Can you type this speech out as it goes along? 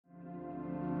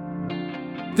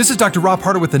This is Dr. Rob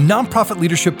Harder with the Nonprofit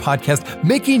Leadership Podcast,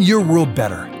 Making Your World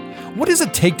Better. What does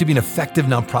it take to be an effective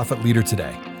nonprofit leader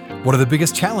today? What are the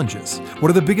biggest challenges?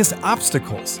 What are the biggest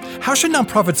obstacles? How should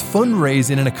nonprofits fundraise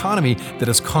in an economy that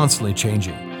is constantly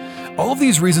changing? All of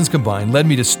these reasons combined led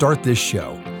me to start this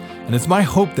show. And it's my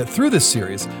hope that through this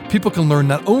series, people can learn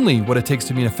not only what it takes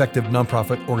to be an effective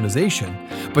nonprofit organization,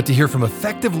 but to hear from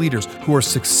effective leaders who are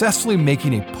successfully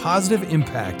making a positive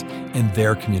impact in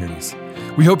their communities.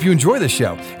 We hope you enjoy this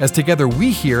show, as together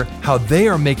we hear how they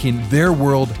are making their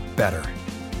world better.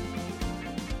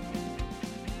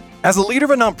 As a leader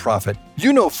of a nonprofit,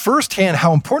 you know firsthand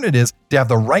how important it is to have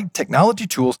the right technology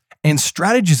tools and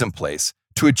strategies in place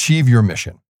to achieve your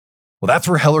mission. Well, that's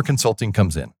where Heller Consulting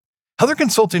comes in. Heller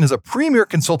Consulting is a premier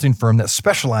consulting firm that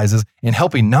specializes in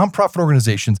helping nonprofit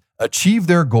organizations achieve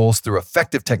their goals through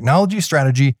effective technology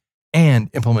strategy and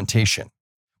implementation.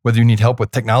 Whether you need help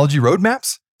with technology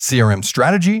roadmaps, CRM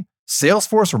strategy,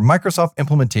 Salesforce, or Microsoft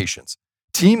implementations,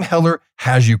 Team Heller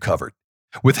has you covered.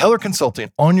 With Heller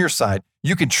Consulting on your side,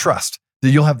 you can trust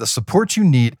that you'll have the support you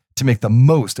need to make the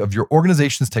most of your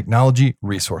organization's technology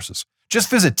resources. Just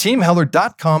visit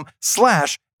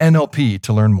teamheller.com/NLP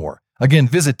to learn more. Again,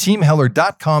 visit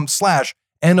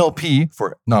teamheller.com/NLP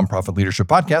for Nonprofit Leadership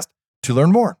Podcast to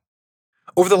learn more.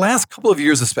 Over the last couple of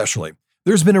years especially,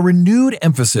 there's been a renewed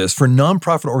emphasis for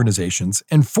nonprofit organizations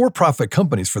and for-profit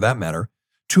companies for that matter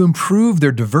to improve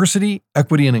their diversity,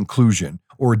 equity, and inclusion,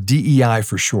 or DEI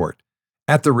for short,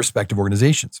 at their respective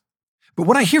organizations. But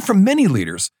what I hear from many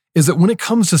leaders is that when it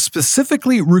comes to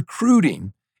specifically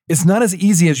recruiting, it's not as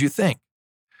easy as you think.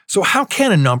 So how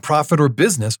can a nonprofit or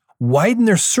business widen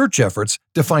their search efforts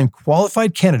to find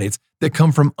qualified candidates that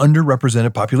come from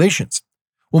underrepresented populations?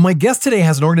 Well, my guest today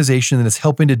has an organization that is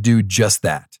helping to do just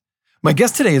that. My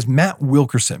guest today is Matt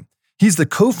Wilkerson. He's the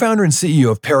co-founder and CEO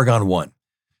of Paragon One.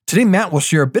 Today, Matt will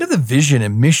share a bit of the vision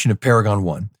and mission of Paragon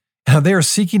One and how they are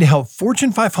seeking to help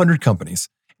Fortune 500 companies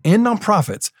and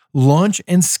nonprofits launch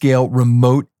and scale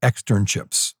remote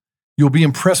externships. You'll be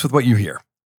impressed with what you hear.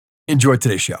 Enjoy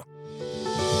today's show.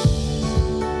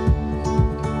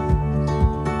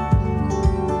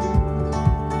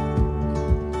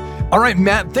 All right,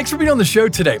 Matt, thanks for being on the show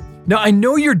today. Now, I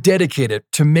know you're dedicated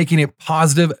to making a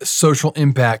positive social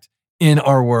impact in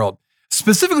our world,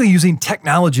 specifically using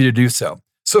technology to do so.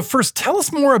 So first, tell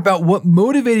us more about what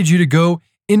motivated you to go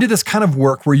into this kind of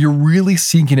work where you're really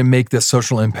seeking to make this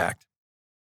social impact.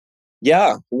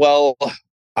 Yeah, well,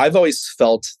 I've always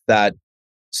felt that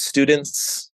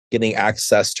students getting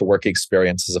access to work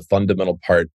experience is a fundamental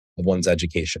part of one's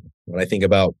education. When I think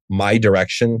about my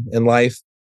direction in life,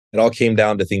 it all came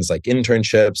down to things like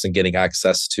internships and getting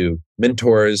access to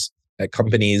mentors at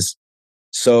companies.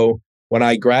 So when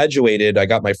I graduated, I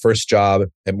got my first job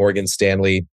at Morgan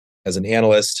Stanley as an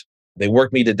analyst. They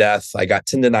worked me to death. I got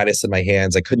tendonitis in my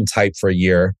hands. I couldn't type for a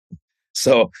year.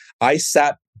 So I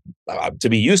sat, to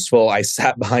be useful, I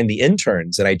sat behind the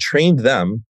interns and I trained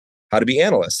them how to be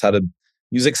analysts, how to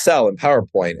use Excel and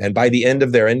PowerPoint. And by the end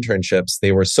of their internships,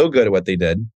 they were so good at what they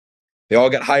did, they all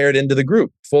got hired into the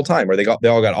group full time, or they all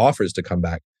got offers to come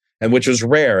back, and which was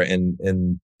rare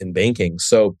in banking.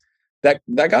 So that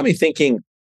got me thinking,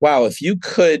 wow, if you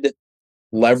could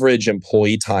leverage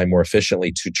employee time more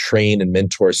efficiently to train and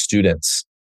mentor students,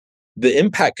 the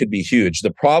impact could be huge.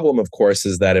 The problem, of course,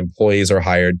 is that employees are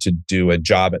hired to do a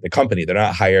job at the company. They're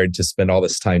not hired to spend all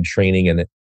this time training and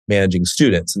managing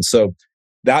students. And so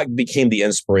that became the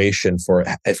inspiration for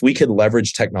if we could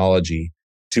leverage technology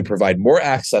to provide more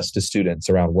access to students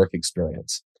around work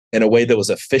experience in a way that was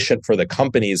efficient for the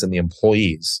companies and the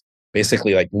employees,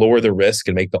 basically like lower the risk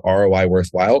and make the ROI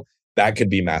worthwhile, that could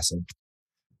be massive.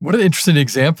 What an interesting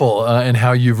example and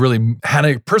how you've really had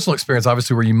a personal experience,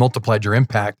 obviously, where you multiplied your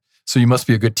impact. So you must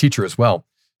be a good teacher as well.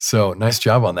 So nice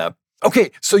job on that.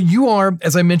 Okay, so you are,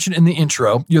 as I mentioned in the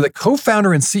intro, you're the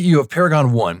co-founder and CEO of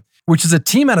Paragon One, which is a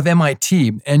team out of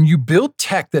MIT, and you build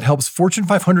tech that helps Fortune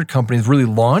 500 companies really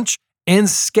launch and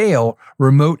scale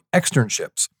remote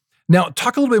externships. Now,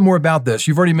 talk a little bit more about this.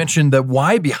 You've already mentioned the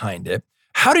why behind it.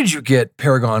 How did you get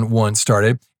Paragon One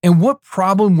started, and what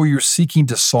problem were you seeking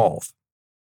to solve?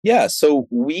 Yeah, so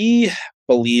we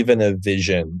believe in a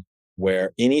vision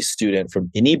where any student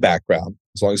from any background,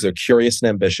 as long as they're curious and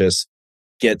ambitious,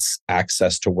 gets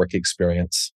access to work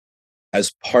experience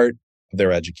as part of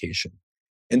their education.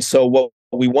 And so what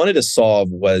we wanted to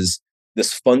solve was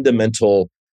this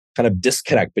fundamental kind of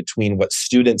disconnect between what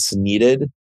students needed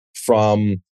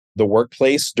from the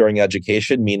workplace during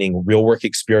education, meaning real work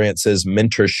experiences,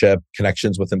 mentorship,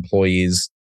 connections with employees,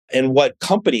 and what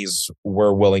companies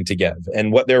were willing to give.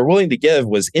 And what they were willing to give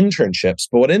was internships.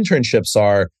 But what internships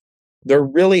are, they're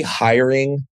really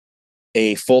hiring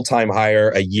a full-time hire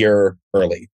a year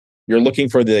early. You're looking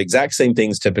for the exact same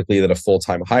things typically that a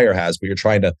full-time hire has, but you're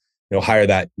trying to hire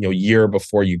that year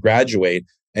before you graduate,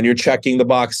 and you're checking the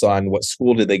box on what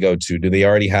school did they go to? Do they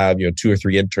already have 2 or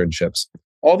 3 internships?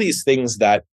 All these things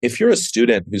that if you're a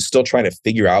student who's still trying to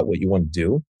figure out what you want to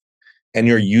do, and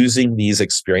you're using these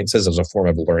experiences as a form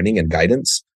of learning and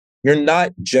guidance, you're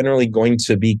not generally going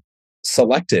to be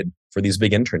selected for these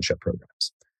big internship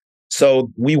programs.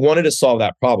 So we wanted to solve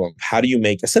that problem. How do you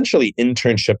make essentially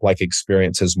internship-like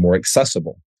experiences more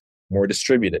accessible, more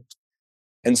distributed?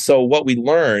 And so what we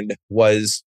learned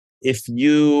was if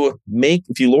you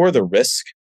lower the risk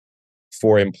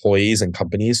for employees and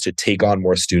companies to take on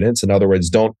more students, in other words,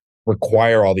 don't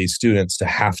require all these students to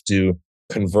have to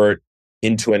convert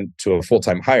into a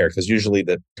full-time hire, because usually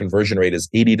the conversion rate is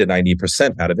 80 to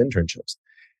 90% out of internships.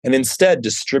 And instead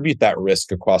distribute that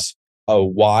risk across a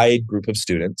wide group of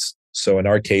students. So in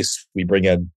our case, we bring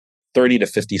in 30 to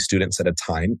 50 students at a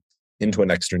time into an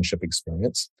externship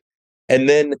experience, and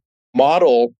then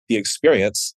model the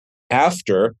experience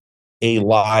after a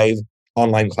live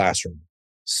online classroom.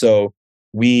 So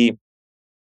we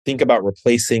think about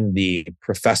replacing the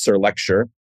professor lecture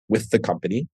with the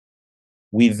company.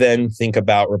 We then think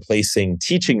about replacing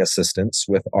teaching assistants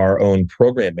with our own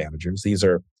program managers. These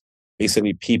are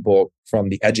basically people from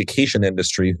the education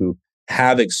industry who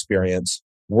have experience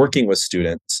working with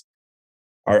students.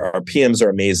 Our PMs are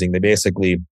amazing. They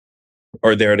basically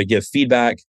are there to give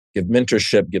feedback, give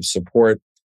mentorship, give support.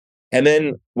 And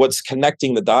then what's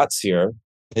connecting the dots here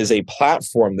is a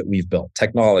platform that we've built,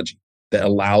 technology that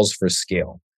allows for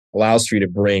scale, allows for you to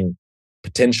bring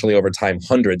potentially over time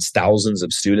hundreds, thousands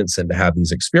of students in to have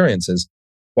these experiences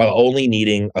while only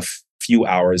needing a few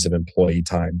hours of employee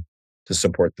time to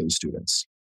support those students.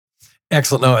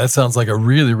 Excellent. No, that sounds like a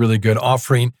really, really good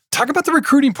offering. Talk about the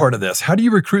recruiting part of this. How do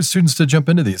you recruit students to jump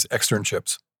into these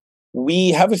externships? We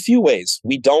have a few ways.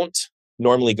 We don't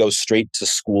normally go straight to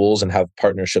schools and have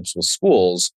partnerships with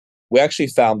schools. We actually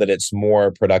found that it's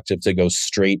more productive to go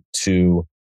straight to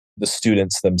the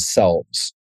students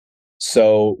themselves.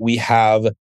 So we have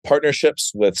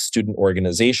partnerships with student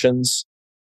organizations.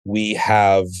 We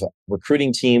have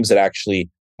recruiting teams that actually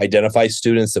identify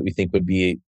students that we think would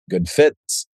be good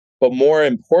fits. But more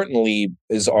importantly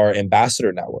is our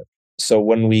ambassador network. So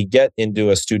when we get into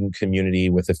a student community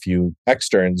with a few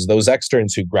externs, those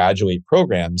externs who graduate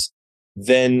programs,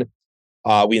 then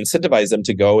we incentivize them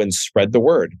to go and spread the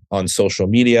word on social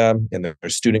media, in their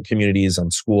student communities,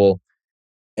 on school.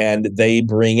 And they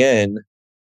bring in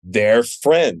their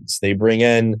friends. They bring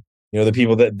in, the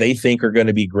people that they think are going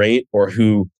to be great or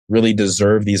who really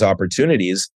deserve these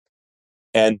opportunities.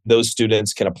 And those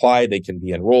students can apply, they can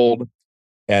be enrolled,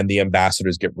 and the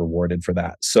ambassadors get rewarded for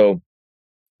that. So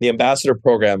the ambassador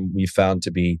program we found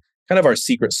to be kind of our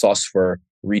secret sauce for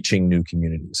reaching new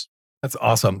communities. That's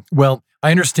awesome. Well,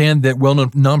 I understand that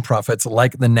well-known nonprofits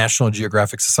like the National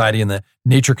Geographic Society and the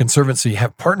Nature Conservancy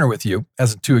have partnered with you,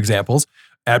 as 2 examples,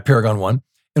 at Paragon One,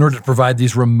 in order to provide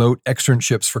these remote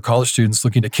externships for college students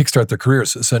looking to kickstart their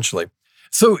careers, essentially.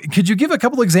 So could you give a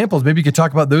couple examples? Maybe you could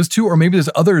talk about those 2, or maybe there's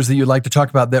others that you'd like to talk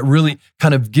about that really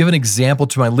kind of give an example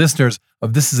to my listeners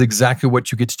of this is exactly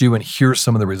what you get to do and here's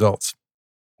some of the results.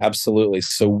 Absolutely.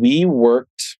 So we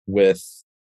worked with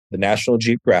the National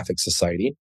Geographic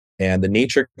Society and the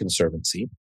Nature Conservancy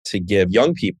to give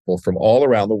young people from all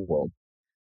around the world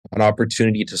an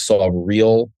opportunity to solve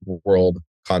real world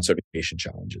conservation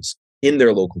challenges in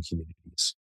their local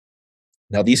communities.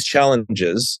 Now, these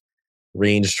challenges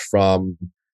ranged from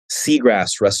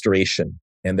seagrass restoration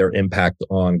and their impact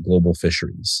on global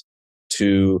fisheries,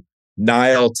 to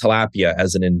Nile tilapia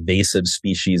as an invasive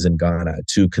species in Ghana,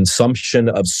 to consumption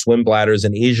of swim bladders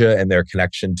in Asia and their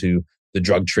connection to the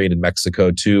drug trade in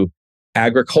Mexico, to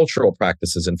agricultural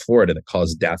practices in Florida that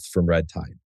cause death from red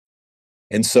tide.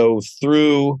 And so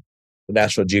through the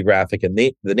National Geographic and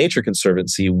the Nature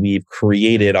Conservancy, we've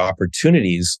created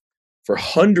opportunities for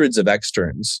hundreds of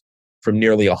externs from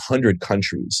nearly 100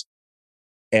 countries.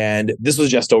 And this was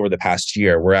just over the past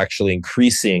year. We're actually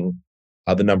increasing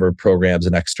the number of programs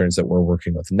and externs that we're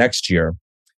working with next year.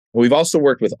 We've also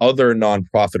worked with other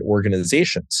nonprofit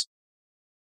organizations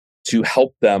to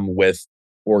help them with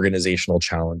organizational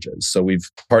challenges. So we've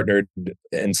partnered,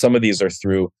 and some of these are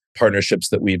through partnerships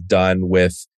that we've done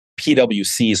with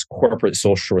PwC's Corporate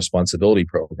Social Responsibility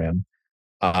Program.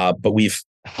 But we've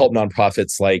helped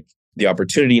nonprofits like the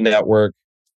Opportunity Network,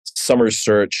 Summer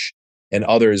Search, and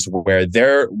others where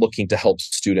they're looking to help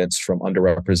students from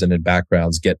underrepresented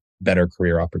backgrounds get better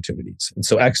career opportunities. And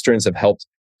so externs have helped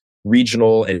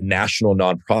regional and national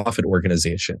nonprofit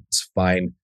organizations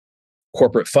find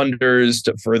corporate funders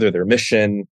to further their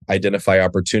mission, identify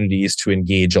opportunities to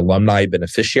engage alumni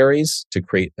beneficiaries to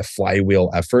create a flywheel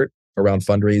effort around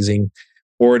fundraising,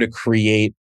 or to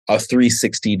create a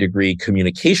 360-degree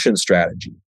communication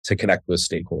strategy to connect with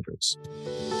stakeholders.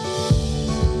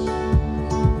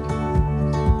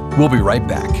 We'll be right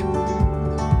back.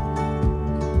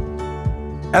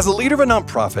 As a leader of a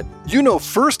nonprofit, you know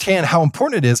firsthand how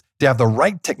important it is to have the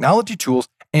right technology tools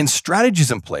and strategies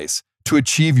in place to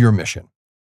achieve your mission.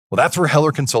 Well, that's where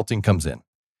Heller Consulting comes in.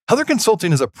 Heller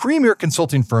Consulting is a premier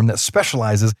consulting firm that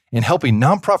specializes in helping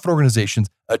nonprofit organizations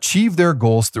achieve their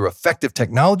goals through effective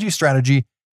technology strategy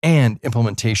and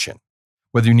implementation.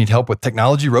 Whether you need help with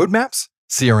technology roadmaps,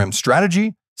 CRM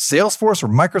strategy, Salesforce, or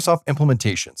Microsoft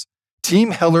implementations,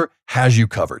 Team Heller has you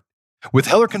covered. With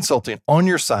Heller Consulting on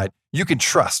your side, you can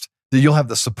trust that you'll have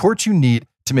the support you need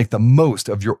to make the most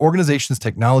of your organization's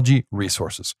technology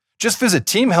resources. Just visit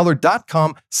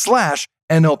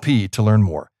teamheller.com/NLP to learn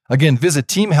more. Again, visit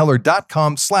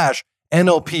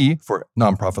teamheller.com/NLP for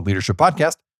Nonprofit Leadership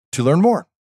Podcast to learn more.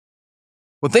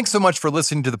 Well, thanks so much for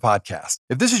listening to the podcast.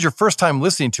 If this is your first time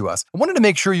listening to us, I wanted to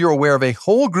make sure you're aware of a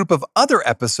whole group of other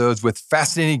episodes with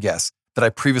fascinating guests that I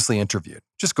previously interviewed.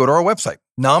 Just go to our website,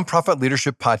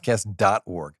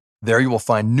 nonprofitleadershippodcast.org. There you will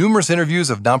find numerous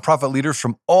interviews of nonprofit leaders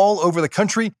from all over the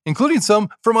country, including some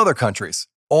from other countries,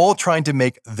 all trying to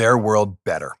make their world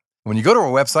better. When you go to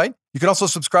our website, you can also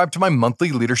subscribe to my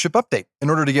monthly leadership update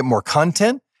in order to get more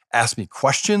content, ask me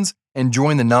questions, and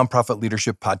join the Nonprofit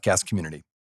Leadership Podcast community.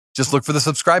 Just look for the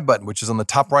subscribe button, which is on the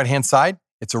top right-hand side.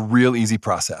 It's a real easy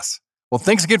process. Well,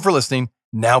 thanks again for listening.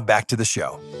 Now back to the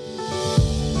show.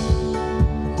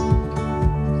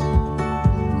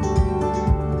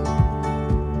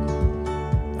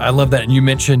 I love that. And you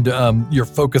mentioned your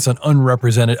focus on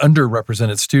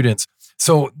underrepresented students.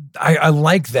 So I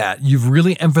like that. You've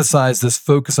really emphasized this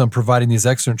focus on providing these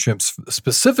externships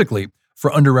specifically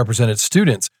for underrepresented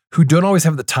students who don't always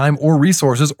have the time or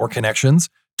resources or connections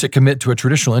to commit to a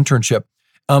traditional internship.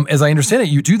 As I understand it,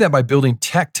 you do that by building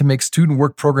tech to make student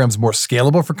work programs more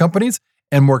scalable for companies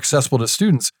and more accessible to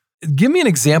students. Give me an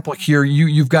example here.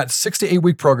 You've got 6 to 8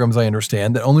 week programs, I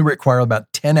understand, that only require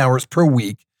about 10 hours per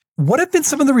week. What have been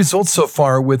some of the results so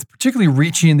far with particularly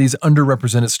reaching these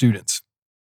underrepresented students?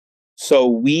 So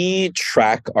we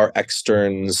track our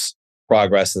externs'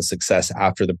 progress and success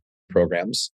after the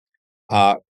programs.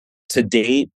 To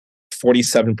date,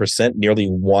 47%, nearly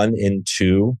 1 in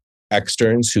 2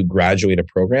 externs who graduate a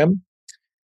program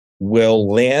will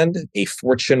land a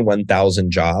Fortune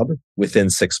 1000 job within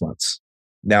 6 months.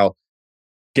 Now,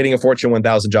 getting a Fortune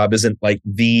 1000 job isn't like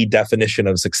the definition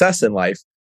of success in life,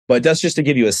 but that's just to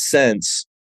give you a sense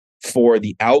for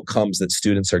the outcomes that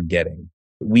students are getting.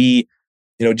 We,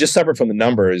 just separate from the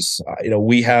numbers,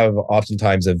 we have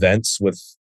oftentimes events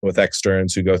with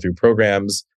externs who go through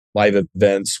programs, live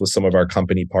events with some of our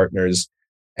company partners,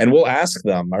 and we'll ask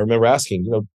them. I remember asking,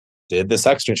 did this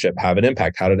externship have an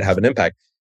impact? How did it have an impact?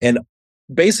 And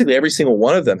basically every single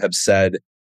one of them have said,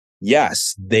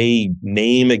 yes, they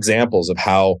name examples of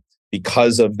how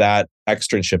because of that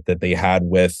externship that they had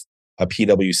with a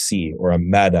PwC or a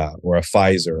Meta or a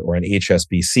Pfizer or an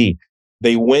HSBC,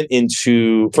 they went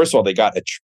into, first of all, they got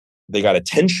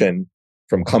attention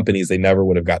from companies they never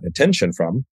would have gotten attention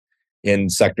from in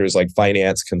sectors like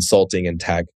finance, consulting, and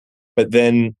tech. But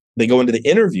then they go into the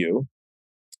interview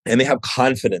and they have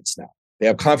confidence now. They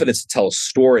have confidence to tell a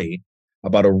story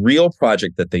about a real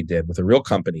project that they did with a real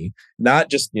company,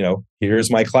 not just, here's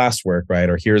my classwork, right?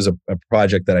 Or here's a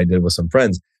project that I did with some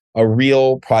friends, a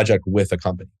real project with a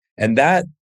company. And that,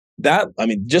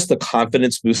 just the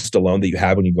confidence boost alone that you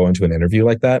have when you go into an interview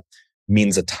like that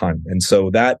means a ton. And so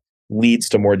that leads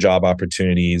to more job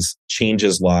opportunities,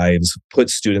 changes lives,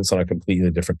 puts students on a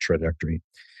completely different trajectory.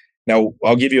 Now,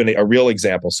 I'll give you a real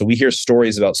example. So we hear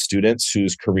stories about students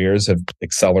whose careers have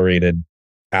accelerated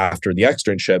after the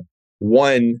externship.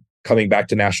 One, coming back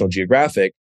to National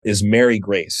Geographic, is Mary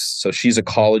Grace. So she's a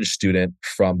college student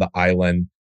from the island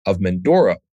of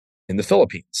Mindoro in the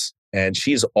Philippines. And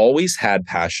she's always had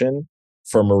passion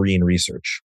for marine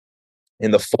research.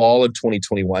 In the fall of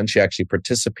 2021, she actually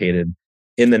participated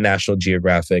in the National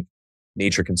Geographic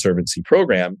Nature Conservancy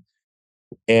program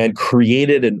and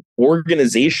created an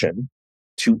organization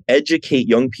to educate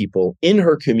young people in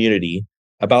her community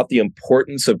about the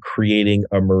importance of creating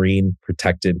a marine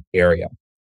protected area.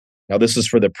 Now, this is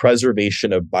for the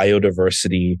preservation of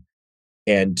biodiversity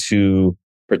and to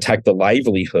protect the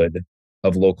livelihood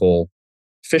of local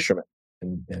fishermen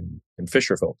and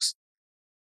fisher folks.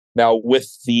 Now,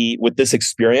 with this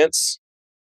experience,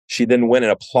 she then went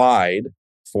and applied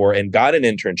for and got an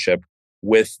internship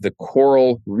with the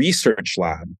Coral Research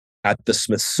Lab at the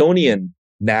Smithsonian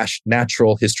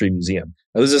Natural History Museum.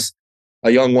 Now, this is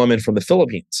a young woman from the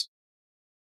Philippines.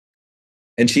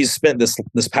 And she's spent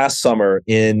this past summer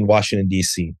in Washington,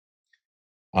 D.C.,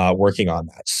 working on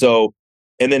that. So,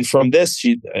 and then from this,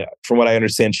 from what I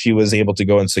understand, she was able to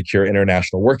go and secure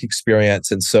international work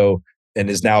experience. And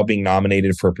is now being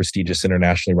nominated for a prestigious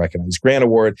internationally recognized grant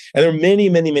award. And there are many,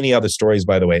 many, many other stories,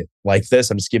 by the way, like this.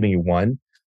 I'm just giving you one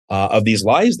of these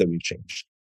lives that we've changed.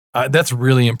 That's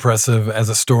really impressive as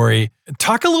a story.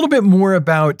 Talk a little bit more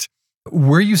about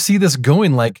where you see this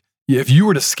going. Like, if you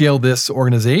were to scale this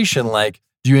organization, like,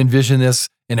 do you envision this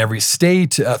in every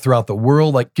state throughout the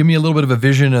world? Like, give me a little bit of a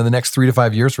vision in the next 3 to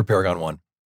 5 years for Paragon One.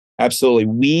 Absolutely.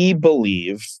 We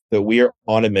believe that we are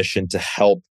on a mission to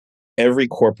help every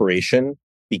corporation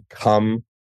become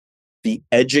the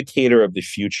educator of the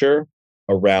future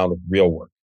around real work.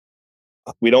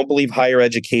 We don't believe higher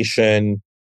education,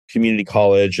 community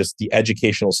college, just the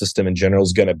educational system in general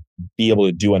is going to be able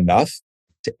to do enough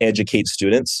to educate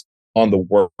students on the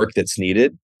work that's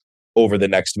needed over the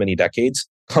next many decades.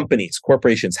 Companies,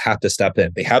 corporations have to step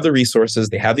in. They have the resources,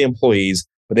 they have the employees,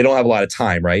 but they don't have a lot of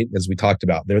time, right? As we talked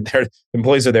about,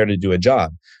 employees are there to do a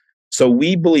job. So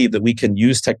we believe that we can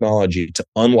use technology to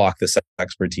unlock this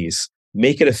expertise,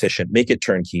 make it efficient, make it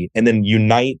turnkey, and then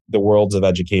unite the worlds of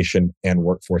education and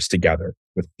workforce together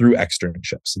through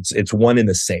externships. It's one and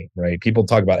the same, right? People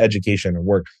talk about education and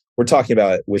work. We're talking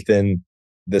about it within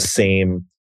the same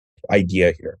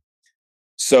idea here.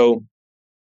 So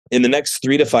in the next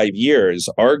 3 to 5 years,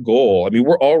 our goal,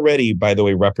 we're already, by the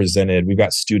way, represented. We've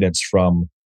got students from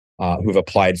who've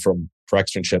applied for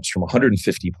externships from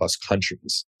 150 plus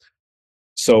countries.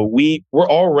 So we're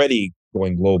already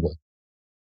going global,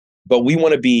 but we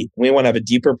want to have a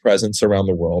deeper presence around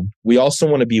the world. We also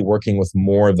want to be working with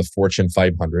more of the Fortune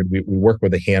 500. We work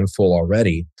with a handful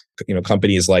already,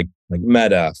 companies like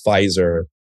Meta, Pfizer,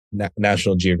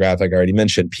 National Geographic, I already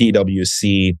mentioned,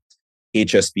 PwC,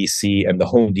 HSBC, and the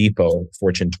Home Depot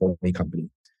Fortune 20 company.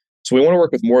 So we want to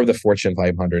work with more of the Fortune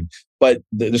 500, but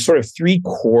there's sort of 3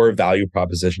 core value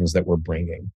propositions that we're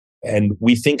bringing. And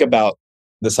we think about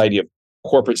this idea of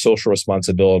corporate social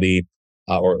responsibility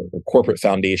or corporate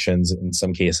foundations in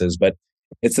some cases, but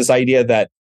it's this idea that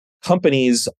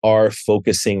companies are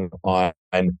focusing on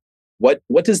what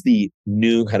does the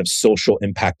new kind of social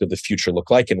impact of the future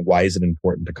look like, and why is it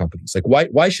important to companies? Like,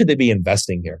 why should they be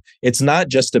investing here? It's not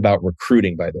just about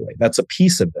recruiting, by the way. That's a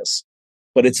piece of this,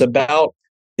 but it's about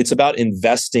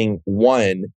investing,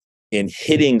 one, in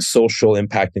hitting social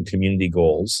impact and community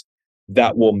goals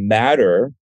that will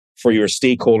matter for your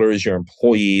stakeholders, your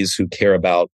employees who care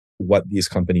about what these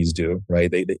companies do,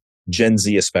 right? Gen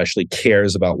Z especially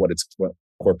cares about what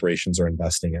corporations are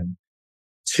investing in.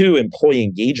 2, employee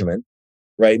engagement,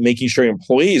 right? Making sure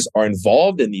employees are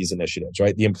involved in these initiatives,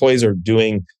 right? The employees are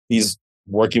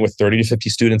working with 30 to 50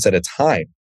 students at a time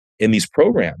in these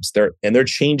programs. They're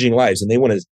changing lives, and they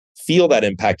want to feel that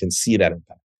impact and see that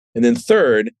impact. And then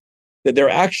 3rd, that they're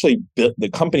actually, the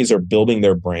companies are building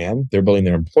their brand, they're building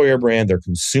their employer brand, their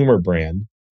consumer brand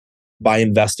by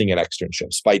investing in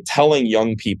externships, by telling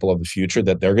young people of the future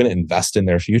that they're going to invest in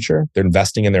their future, they're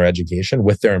investing in their education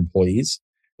with their employees.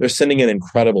 They're sending an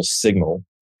incredible signal,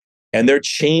 and they're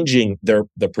changing the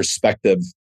perspective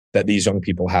that these young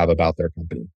people have about their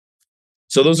company.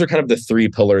 So those are kind of the 3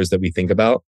 pillars that we think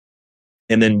about.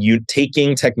 And then you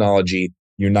taking technology,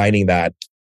 uniting that,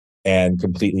 and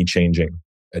completely changing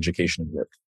education and work.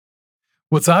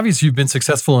 Well, it's obvious you've been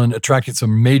successful in attracting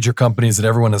some major companies that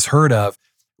everyone has heard of.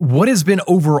 What has been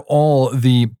overall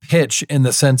the pitch in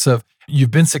the sense of you've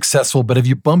been successful, but have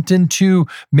you bumped into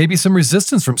maybe some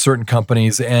resistance from certain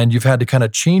companies and you've had to kind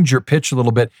of change your pitch a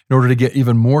little bit in order to get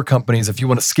even more companies if you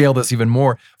want to scale this even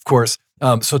more, of course.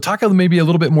 So talk maybe a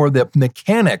little bit more of the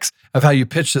mechanics of how you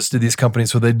pitch this to these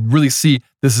companies so they really see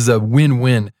this is a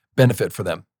win-win benefit for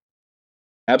them.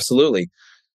 Absolutely.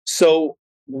 So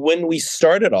when we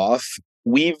started off,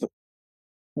 we've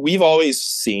always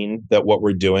seen that what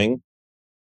we're doing,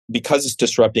 because it's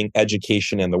disrupting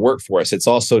education and the workforce, it's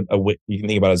also a way, you can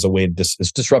think about it as a way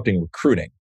it's disrupting recruiting,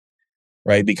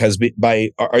 right? Because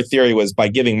our theory was by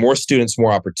giving more students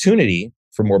more opportunity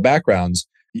for more backgrounds,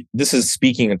 this is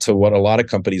speaking to what a lot of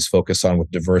companies focus on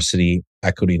with diversity,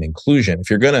 equity, and inclusion. If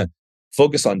you're going to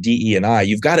focus on DE&I,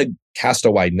 you've got to cast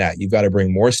a wide net. You've got to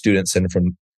bring more students in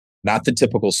from not the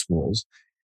typical schools,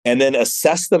 and then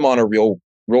assess them on a real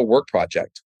work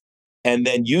project, and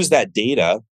then use that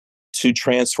data to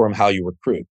transform how you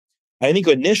recruit. I think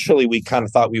initially we kind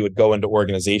of thought we would go into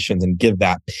organizations and give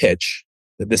that pitch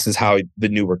that this is how the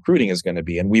new recruiting is going to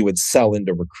be, and we would sell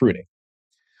into recruiting.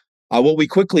 What we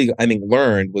quickly, I think,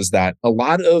 learned was that a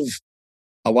lot of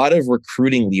a lot of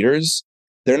recruiting leaders,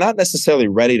 they're not necessarily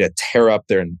ready to tear up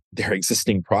their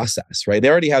existing process, right? They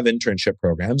already have internship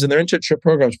programs, and their internship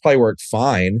programs probably work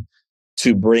fine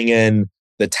to bring in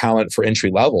the talent for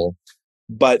entry level.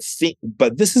 But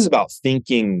this is about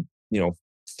thinking,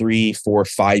 3, 4,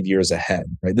 5 years ahead,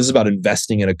 right? This is about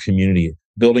investing in a community,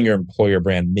 building your employer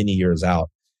brand many years out.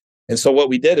 And so what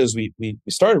we did is we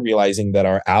started realizing that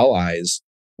our allies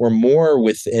were more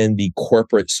within the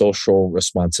corporate social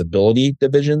responsibility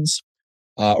divisions,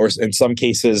 or in some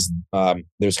cases,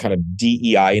 there's kind of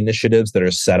DEI initiatives that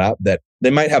are set up that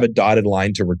they might have a dotted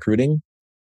line to recruiting,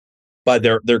 but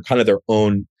they're kind of their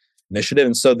own initiative.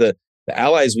 And so the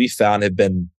allies we found have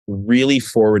been really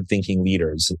forward-thinking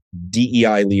leaders,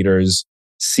 DEI leaders,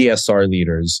 CSR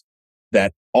leaders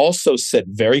that also sit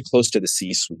very close to the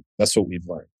C-suite. That's what we've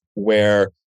learned,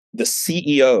 where the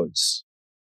CEOs,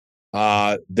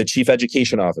 the chief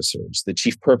education officers, the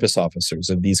chief purpose officers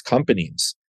of these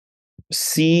companies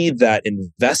see that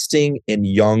investing in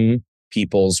young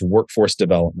people's workforce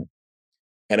development,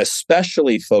 and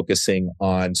especially focusing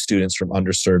on students from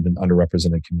underserved and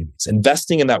underrepresented communities,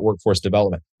 investing in that workforce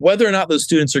development, whether or not those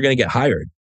students are going to get hired,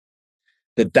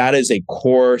 that is a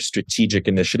core strategic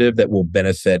initiative that will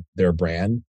benefit their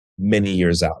brand many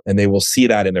years out. And they will see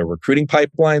that in their recruiting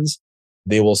pipelines.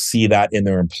 They will see that in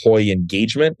their employee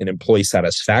engagement and employee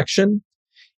satisfaction.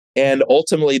 And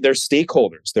ultimately, their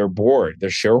stakeholders, their board, their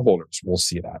shareholders will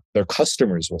see that. Their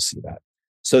customers will see that.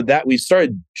 So that we've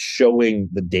started showing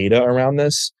the data around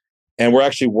this. And we're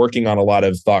actually working on a lot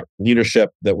of thought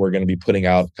leadership that we're going to be putting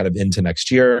out kind of into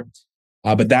next year.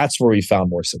 But that's where we found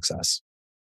more success.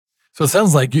 So it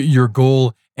sounds like your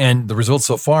goal and the results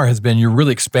so far has been you're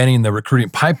really expanding the recruiting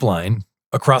pipeline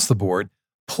across the board.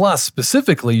 Plus,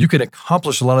 specifically, you can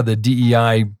accomplish a lot of the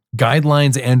DEI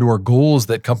guidelines and or goals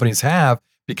that companies have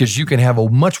because you can have a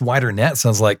much wider net,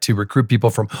 sounds like, to recruit people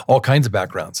from all kinds of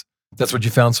backgrounds. That's what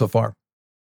you found so far.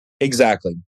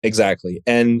 Exactly.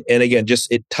 And again,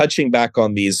 just touching back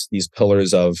on these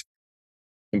pillars of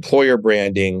employer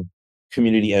branding,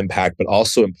 community impact, but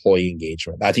also employee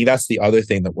engagement. I think that's the other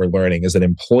thing that we're learning is that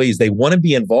employees, they want to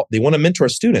be involved. They want to mentor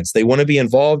students. They want to be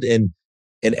involved in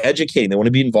educating. They want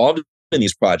to be involved in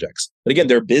these projects. But again,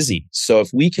 they're busy. So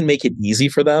if we can make it easy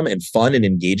for them and fun and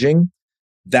engaging,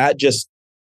 that just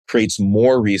creates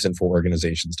more reason for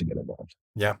organizations to get involved.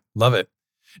 Yeah, love it.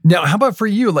 Now, how about for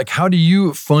you? Like, how do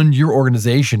you fund your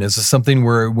organization? Is this something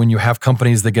where when you have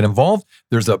companies that get involved,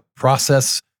 there's a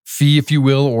process fee, if you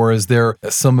will, or is there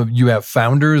some of you have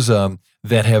founders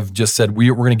that have just said,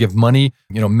 we're going to give money,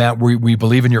 Matt, we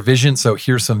believe in your vision, so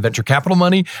here's some venture capital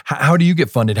money. How do you get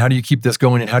funded? How do you keep this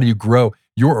going? And how do you grow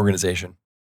your organization?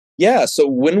 Yeah, so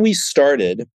when we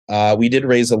started, we did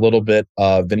raise a little bit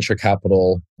of venture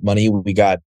capital money. We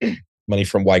got money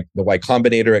from the Y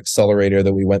Combinator Accelerator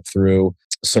that we went through,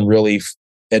 some really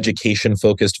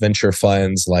education-focused venture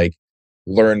funds like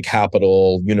Learn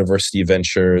Capital, University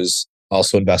Ventures,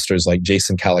 also investors like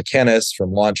Jason Calacanis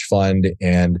from Launch Fund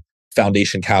and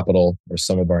Foundation Capital are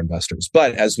some of our investors.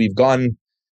 But as we've gone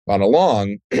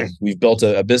along, we've built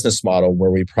a business model where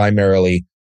we primarily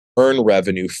earn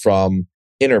revenue from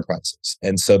enterprises.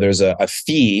 And so there's a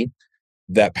fee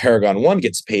that Paragon One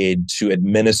gets paid to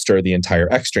administer the entire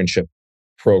externship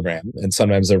program. And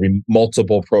sometimes there will be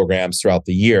multiple programs throughout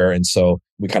the year. And so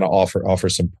we kind of offer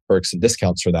some perks and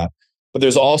discounts for that. But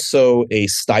there's also a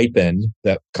stipend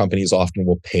that companies often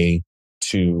will pay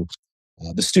to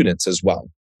the students as well.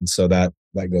 And so that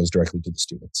goes directly to the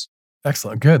students.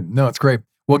 Excellent. Good. No, it's great.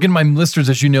 Well, again, my listeners,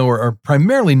 as you know, are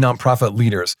primarily nonprofit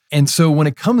leaders. And so when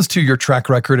it comes to your track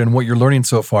record and what you're learning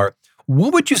so far,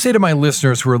 what would you say to my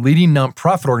listeners who are leading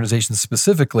nonprofit organizations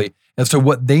specifically as to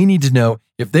what they need to know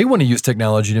if they want to use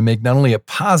technology to make not only a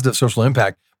positive social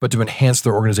impact, but to enhance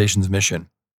their organization's mission?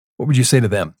 What would you say to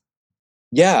them?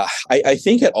 Yeah, I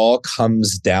think it all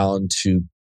comes down to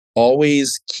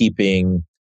always keeping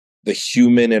the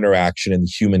human interaction and the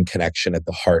human connection at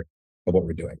the heart of what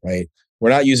we're doing, right? We're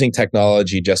not using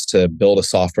technology just to build a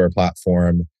software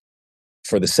platform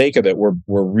for the sake of it. We're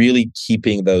really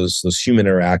keeping those human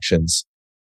interactions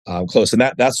close, and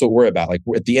that's what we're about. Like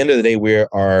at the end of the day,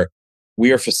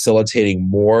 we are facilitating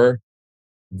more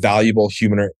valuable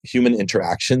human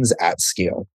interactions at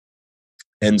scale.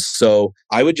 And so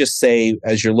I would just say,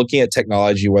 as you're looking at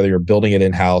technology, whether you're building it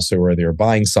in-house or whether you're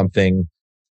buying something,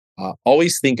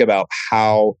 always think about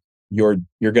how you're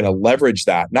going to leverage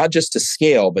that, not just to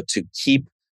scale, but to keep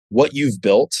what you've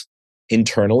built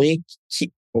internally.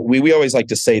 We always like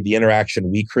to say the interaction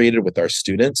we created with our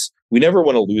students, we never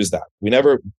want to lose that. We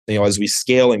never, as we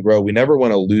scale and grow, we never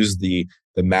want to lose the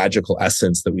magical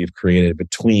essence that we've created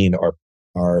between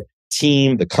our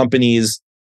team, the companies,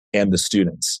 and the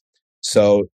students.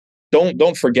 So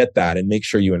don't forget that, and make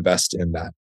sure you invest in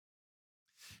that.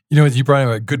 You brought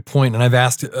up a good point, and I've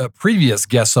asked previous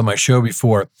guests on my show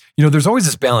before. There's always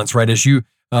this balance, right? As you,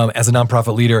 as a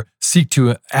nonprofit leader, seek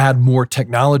to add more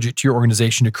technology to your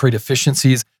organization to create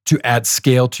efficiencies, to add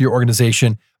scale to your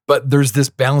organization. But there's this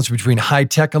balance between high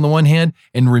tech on the one hand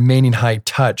and remaining high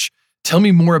touch. Tell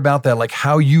me more about that, like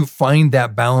how you find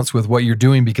that balance with what you're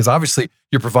doing, because obviously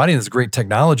you're providing this great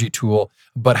technology tool,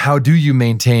 but how do you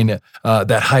maintain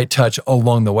that high touch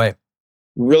along the way?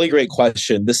 Really great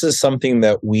question. This is something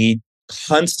that we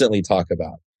constantly talk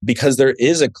about because there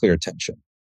is a clear tension.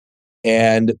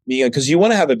 And because you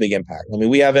want to have a big impact. I mean,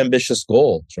 we have ambitious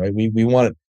goals, right? We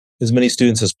want as many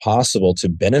students as possible to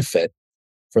benefit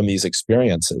from these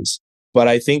experiences. But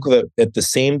I think that at the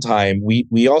same time,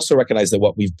 we also recognize that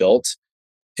what we've built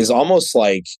is almost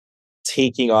like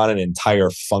taking on an entire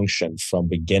function from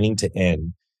beginning to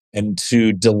end. And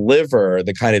to deliver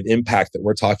the kind of impact that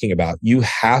we're talking about, you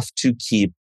have to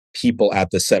keep people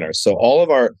at the center. So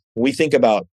when we think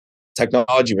about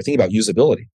technology, we're thinking about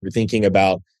usability. We're thinking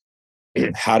about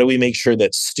how do we make sure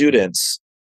that students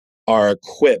are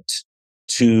equipped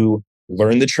to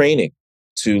learn the training,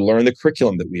 to learn the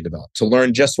curriculum that we develop, to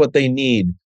learn just what they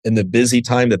need in the busy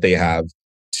time that they have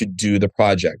to do the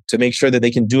project, to make sure that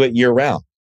they can do it year round,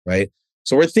 right?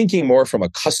 So we're thinking more from a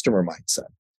customer mindset.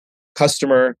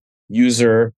 Customer,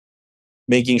 user,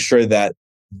 making sure that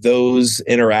those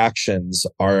interactions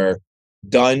are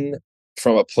done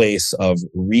from a place of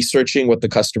researching what the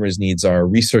customer's needs are,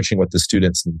 researching what the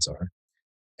students' needs are.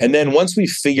 And then once we've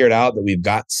figured out that we've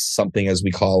got something, as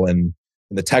we call in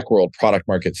the tech world, product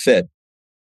market fit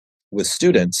with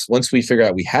students, once we figure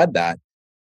out we had that,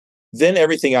 then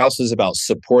everything else is about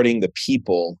supporting the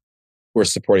people who are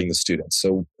supporting the students.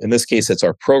 So in this case, it's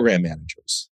our program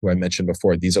managers, who I mentioned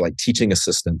before. These are like teaching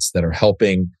assistants that are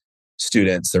helping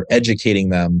students. They're educating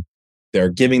them. They're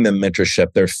giving them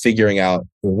mentorship. They're figuring out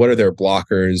what are their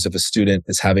blockers if a student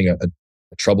is having a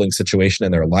troubling situation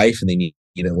in their life and they need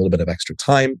a little bit of extra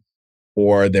time,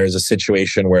 or there's a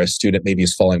situation where a student maybe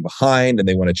is falling behind and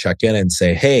they want to check in and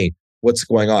say, hey, what's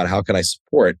going on? How can I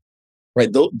support? Right?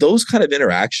 Those kind of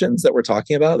interactions that we're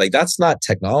talking about, like that's not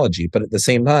technology, but at the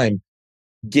same time,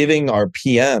 giving our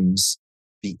PMs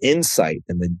the insight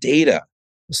and the data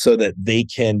so that they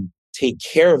can take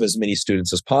care of as many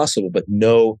students as possible, but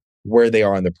know where they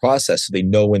are in the process so they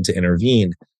know when to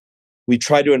intervene. We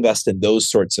try to invest in those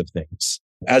sorts of things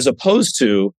as opposed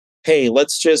to, hey,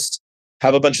 let's just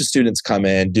have a bunch of students come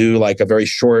in, do like a very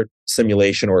short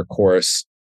simulation or a course,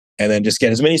 and then just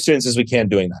get as many students as we can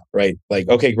doing that, right? Like,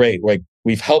 okay, great. Like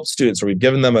we've helped students or we've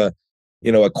given them a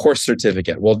course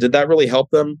certificate. Well, did that really help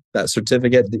them? That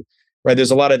certificate, right?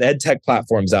 There's a lot of ed tech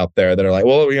platforms out there that are like,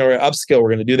 well, we're upskill, we're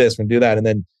going to do this, we're going to do that. And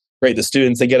then, great, the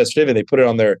students, they get a certificate, they put it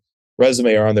on their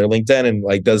resume or on their LinkedIn. And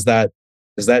like, does that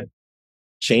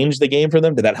change the game for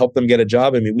them? Did that help them get a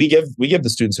job? I mean, we give the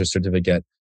students a certificate,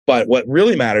 but what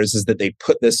really matters is that they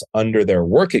put this under their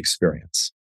work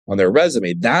experience on their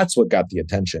resume. That's what got the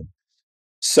attention.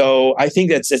 So I think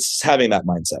it's having that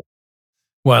mindset.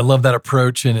 Well, I love that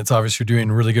approach, and it's obvious you're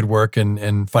doing really good work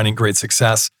and finding great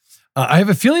success. I have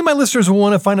a feeling my listeners will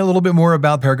want to find a little bit more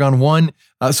about Paragon One.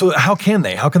 So how can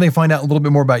they find out a little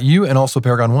bit more about you and also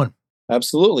Paragon One?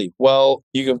 Absolutely. Well,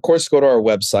 you can, of course, go to our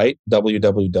website,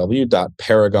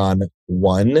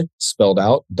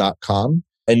 www.paragon1spelledout.com,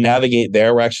 and navigate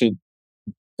there. We're actually,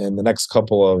 in the next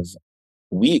couple of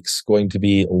weeks, going to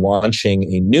be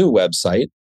launching a new website,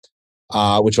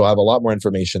 which will have a lot more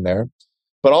information there.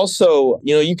 But also,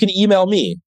 you can email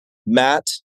me,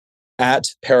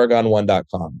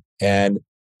 matt@paragon1.com, and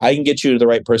I can get you to the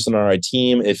right person on our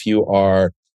team if you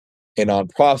are a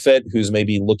nonprofit who's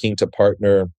maybe looking to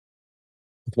partner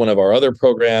with one of our other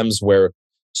programs where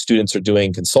students are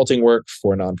doing consulting work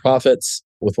for nonprofits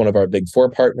with one of our Big Four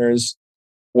partners,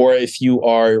 or if you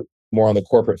are more on the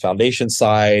corporate foundation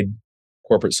side,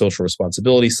 corporate social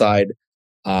responsibility side,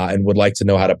 and would like to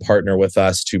know how to partner with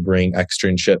us to bring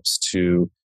externships to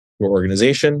your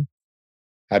organization,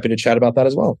 happy to chat about that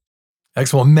as well.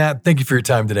 Excellent. Matt, thank you for your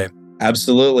time today.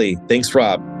 Absolutely. Thanks,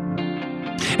 Rob.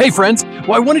 Hey, friends.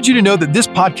 Well, I wanted you to know that this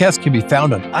podcast can be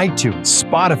found on iTunes,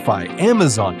 Spotify,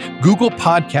 Amazon, Google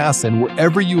Podcasts, and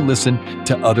wherever you listen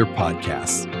to other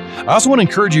podcasts. I also want to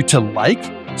encourage you to like,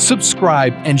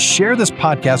 subscribe, and share this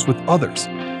podcast with others.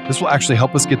 This will actually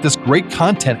help us get this great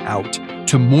content out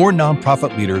to more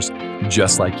nonprofit leaders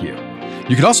just like you.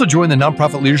 You can also join the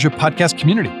Nonprofit Leadership Podcast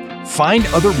community. Find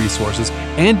other resources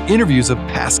and interviews of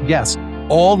past guests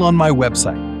all on my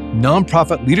website,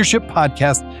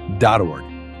 nonprofitleadershippodcast.org.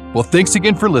 Well, thanks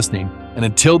again for listening. And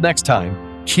until next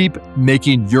time, keep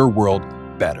making your world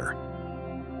better.